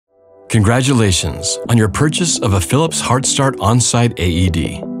Congratulations on your purchase of a Philips HeartStart On-Site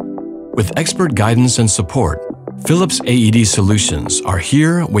AED. With expert guidance and support, Philips AED solutions are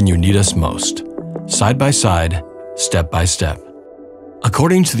here when you need us most, side by side, step by step.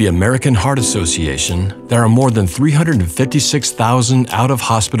 According to the American Heart Association, there are more than 356,000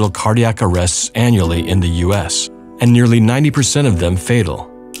 out-of-hospital cardiac arrests annually in the U.S., and nearly 90% of them fatal.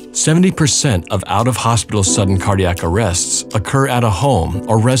 70% of out-of-hospital sudden cardiac arrests occur at a home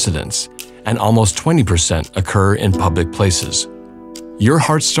or residence, and almost 20% occur in public places. Your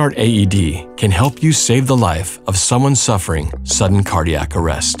HeartStart AED can help you save the life of someone suffering sudden cardiac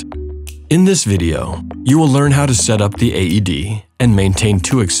arrest. In this video, you will learn how to set up the AED and maintain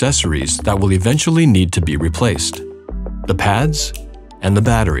two accessories that will eventually need to be replaced: the pads and the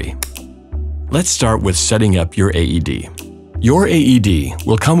battery. Let's start with setting up your AED. Your AED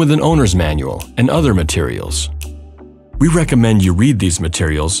will come with an owner's manual and other materials. We recommend you read these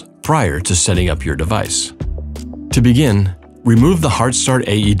materials prior to setting up your device. To begin, remove the HeartStart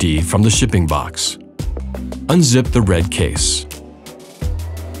AED from the shipping box. Unzip the red case.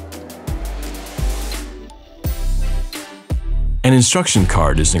 An instruction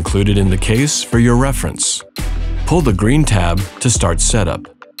card is included in the case for your reference. Pull the green tab to start setup.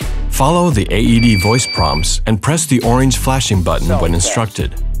 Follow the AED voice prompts and press the orange flashing button when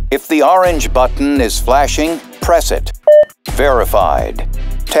instructed. If the orange button is flashing, press it. Verified.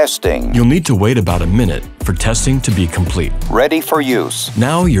 Testing. You'll need to wait about a minute for testing to be complete. Ready for use.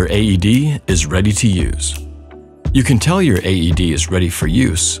 Now your AED is ready to use. You can tell your AED is ready for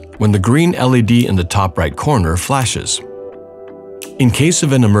use when the green LED in the top right corner flashes. In case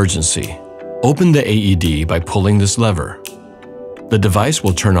of an emergency, open the AED by pulling this lever. The device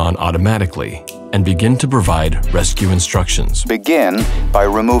will turn on automatically and begin to provide rescue instructions. Begin by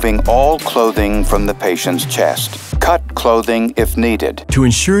removing all clothing from the patient's chest. Cut clothing if needed. To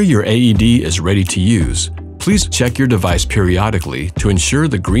ensure your AED is ready to use, please check your device periodically to ensure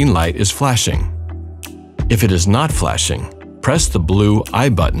the green light is flashing. If it is not flashing, press the blue I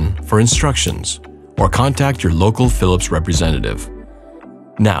button for instructions or contact your local Philips representative.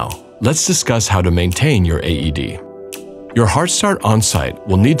 Now, let's discuss how to maintain your AED. Your HeartStart On-Site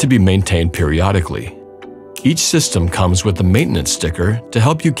will need to be maintained periodically. Each system comes with a maintenance sticker to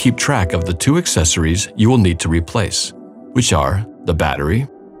help you keep track of the two accessories you will need to replace, which are the battery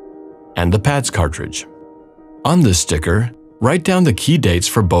and the pads cartridge. On this sticker, write down the key dates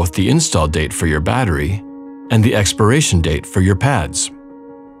for both the install date for your battery and the expiration date for your pads.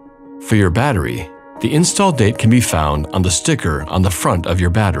 For your battery, the install date can be found on the sticker on the front of your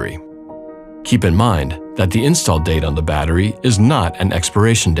battery. Keep in mind that the install date on the battery is not an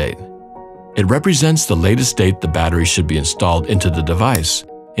expiration date. It represents the latest date the battery should be installed into the device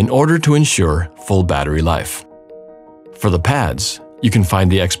in order to ensure full battery life. For the pads, you can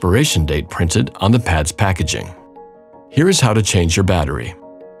find the expiration date printed on the pad's packaging. Here is how to change your battery.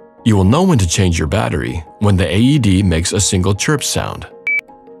 You will know when to change your battery when the AED makes a single chirp sound.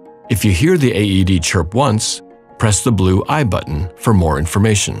 If you hear the AED chirp once, press the blue I button for more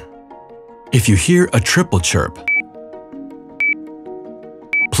information. If you hear a triple chirp,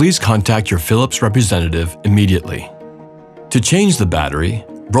 please contact your Philips representative immediately. To change the battery,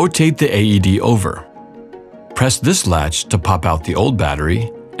 rotate the AED over. Press this latch to pop out the old battery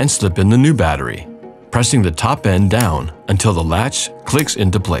and slip in the new battery, pressing the top end down until the latch clicks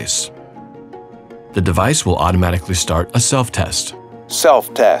into place. The device will automatically start a self-test.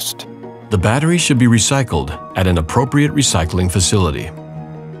 Self-test. The battery should be recycled at an appropriate recycling facility.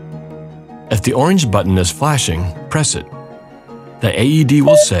 If the orange button is flashing, press it. The AED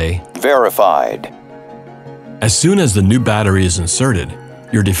will say, Verified. As soon as the new battery is inserted,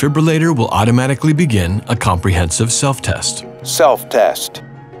 your defibrillator will automatically begin a comprehensive self-test. Self-test.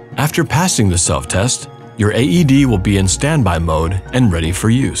 After passing the self-test, your AED will be in standby mode and ready for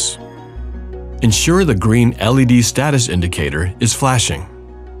use. Ensure the green LED status indicator is flashing.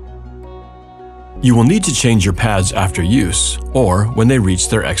 You will need to change your pads after use or when they reach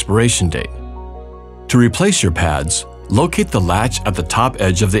their expiration date. To replace your pads, locate the latch at the top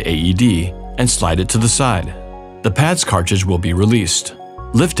edge of the AED and slide it to the side. The pads cartridge will be released.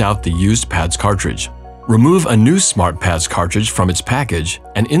 Lift out the used pads cartridge. Remove a new Smart Pads cartridge from its package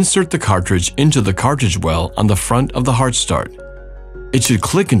and insert the cartridge into the cartridge well on the front of the HeartStart. It should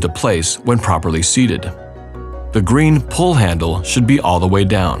click into place when properly seated. The green pull handle should be all the way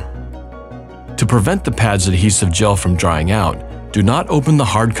down. To prevent the pad's adhesive gel from drying out, do not open the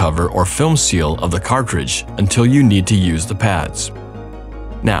hardcover or film seal of the cartridge until you need to use the pads.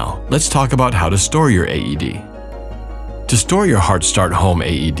 Now, let's talk about how to store your AED. To store your HeartStart Home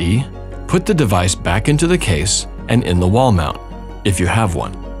AED, put the device back into the case and in the wall mount, if you have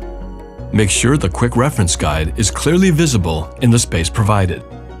one. Make sure the quick reference guide is clearly visible in the space provided.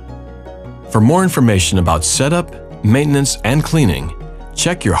 For more information about setup, maintenance, and cleaning,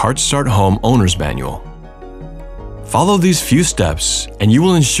 check your HeartStart Home Owner's Manual. Follow these few steps and you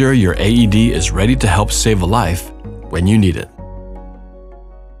will ensure your AED is ready to help save a life when you need it.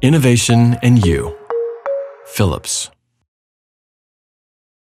 Innovation and you. Philips.